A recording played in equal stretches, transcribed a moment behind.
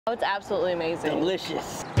Oh, it's absolutely amazing.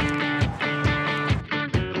 Delicious.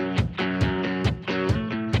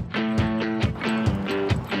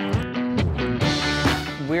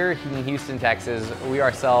 We're in Houston, Texas. We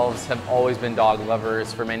ourselves have always been dog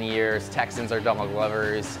lovers for many years. Texans are dog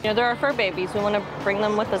lovers. You know, there are fur babies. We want to bring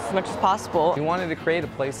them with us as much as possible. We wanted to create a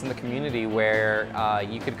place in the community where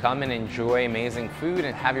you could come and enjoy amazing food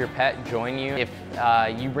and have your pet join you. If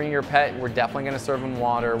you bring your pet, we're definitely going to serve them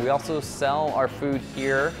water. We also sell our food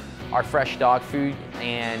here, our fresh dog food,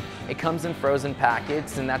 and it comes in frozen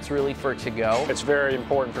packets, and that's really for to go. It's very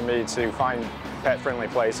important for me to find pet-friendly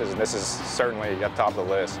places, and this is certainly at the top of the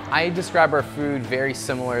list. I describe our food very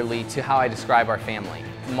similarly to how I describe our family.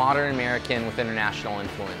 Modern American with international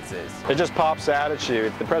influences. It just pops out at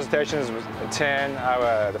you. The presentation is 10,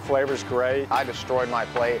 the flavor's great. I destroyed my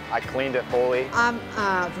plate. I cleaned it fully. I'm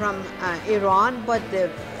from Iran, but the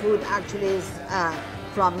food actually is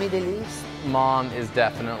from Middle East. Mom is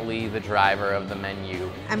definitely the driver of the menu.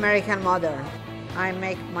 American mother. I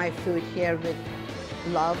make my food here with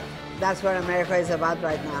love. That's what America is about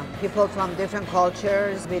right now. People from different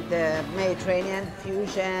cultures with the Mediterranean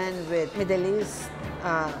fusion, with Middle East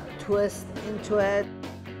twist into it.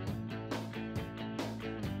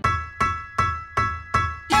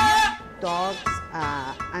 Dogs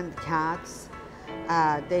and cats,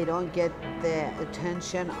 they don't get the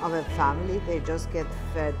attention of a family. They just get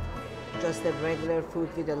fed just the regular food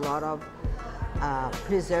with a lot of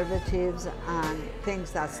preservatives and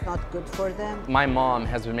things that's not good for them. My mom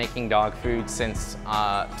has been making dog food since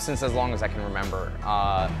as long as I can remember.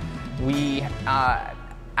 We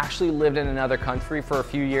actually lived in another country for a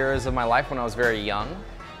few years of my life when I was very young.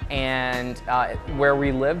 And where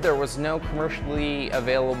we lived, there was no commercially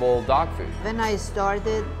available dog food. When I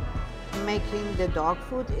started making the dog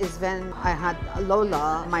food is when I had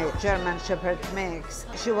Lola, my German Shepherd mix.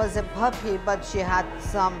 She was a puppy, but she had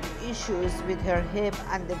some issues with her hip,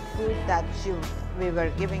 and the food that we were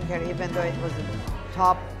giving her, even though it was a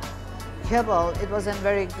top kibble, it wasn't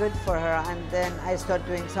very good for her. And then I started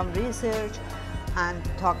doing some research and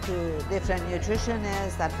talked to different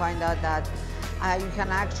nutritionists that find out that you can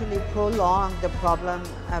actually prolong the problem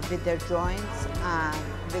with their joints and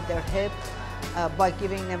with their hip by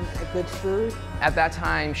giving them a good food. At that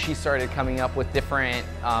time, she started coming up with different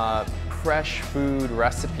fresh food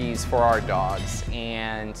recipes for our dogs.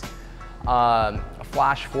 And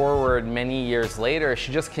flash forward many years later,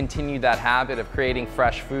 she just continued that habit of creating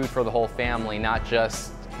fresh food for the whole family, not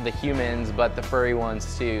just the humans, but the furry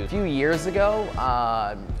ones too. A few years ago,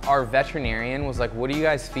 our veterinarian was like, what are you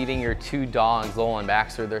guys feeding your two dogs, Lola and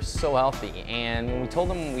Baxter? They're so healthy. And when we told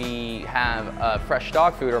them we have fresh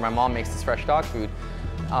dog food, or my mom makes this fresh dog food,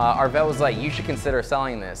 our vet was like, you should consider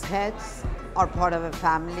selling this. Pets are part of a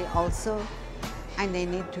family also, and they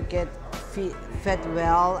need to get fed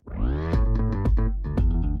well.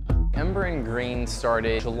 Ember Greens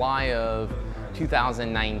started July of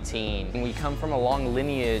 2019. We come from a long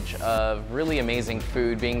lineage of really amazing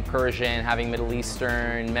food. Being Persian, having Middle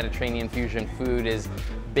Eastern, Mediterranean fusion food is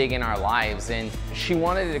big in our lives. And she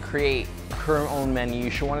wanted to create her own menu.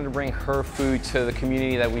 She wanted to bring her food to the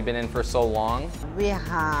community that we've been in for so long. We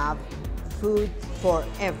have food for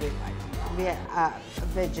everybody. We are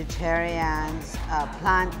vegetarians,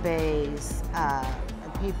 plant-based,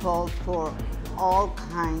 people for all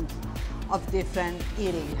kinds of different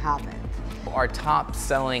eating habits. Our top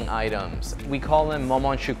selling items, we call them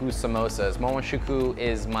momonshuku samosas. Momonshuku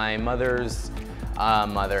is my mother's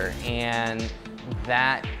mother, and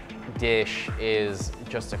that dish is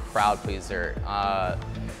just a crowd pleaser.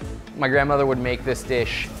 My grandmother would make this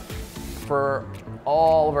dish for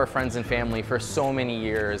all of our friends and family for so many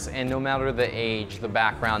years, and no matter the age, the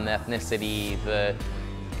background, the ethnicity,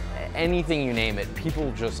 anything you name it,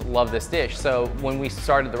 people just love this dish. So when we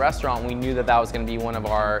started the restaurant, we knew that that was going to be one of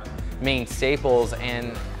our main staples,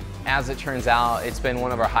 and as it turns out, it's been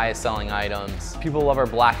one of our highest selling items. People love our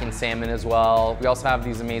blackened salmon as well. We also have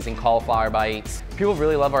these amazing cauliflower bites. People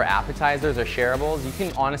really love our appetizers, our shareables. You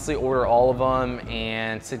can honestly order all of them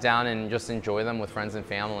and sit down and just enjoy them with friends and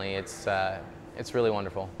family. It's really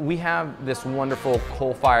wonderful. We have this wonderful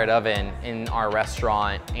coal-fired oven in our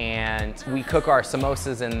restaurant, and we cook our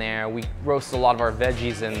samosas in there. We roast a lot of our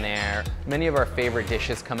veggies in there. Many of our favorite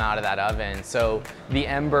dishes come out of that oven. So the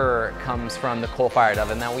Ember comes from the coal-fired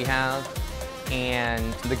oven that we have,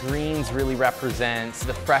 and the greens really represents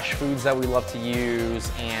the fresh foods that we love to use,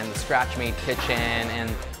 and the scratch-made kitchen, and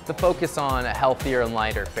the focus on a healthier and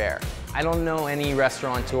lighter fare. I don't know any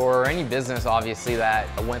restaurateur or any business, obviously, that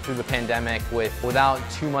went through the pandemic without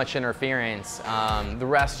too much interference. The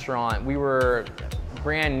restaurant, we were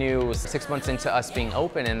brand new. It was 6 months into us being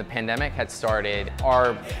open and the pandemic had started.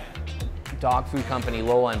 Our dog food company,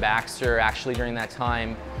 Lola Baxter, actually during that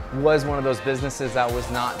time was one of those businesses that was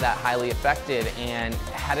not that highly affected, and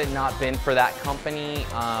had it not been for that company,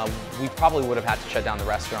 we probably would have had to shut down the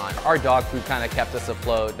restaurant. Our dog food kind of kept us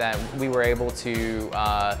afloat, that we were able to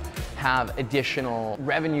have additional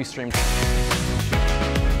revenue streams.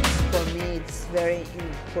 For me, it's very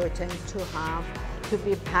important to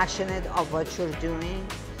be passionate of what you're doing.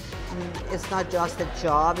 It's not just a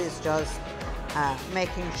job, it's just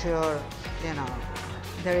making sure, you know,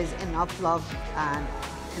 there is enough love and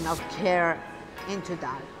enough care into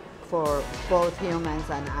that for both humans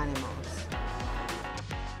and animals.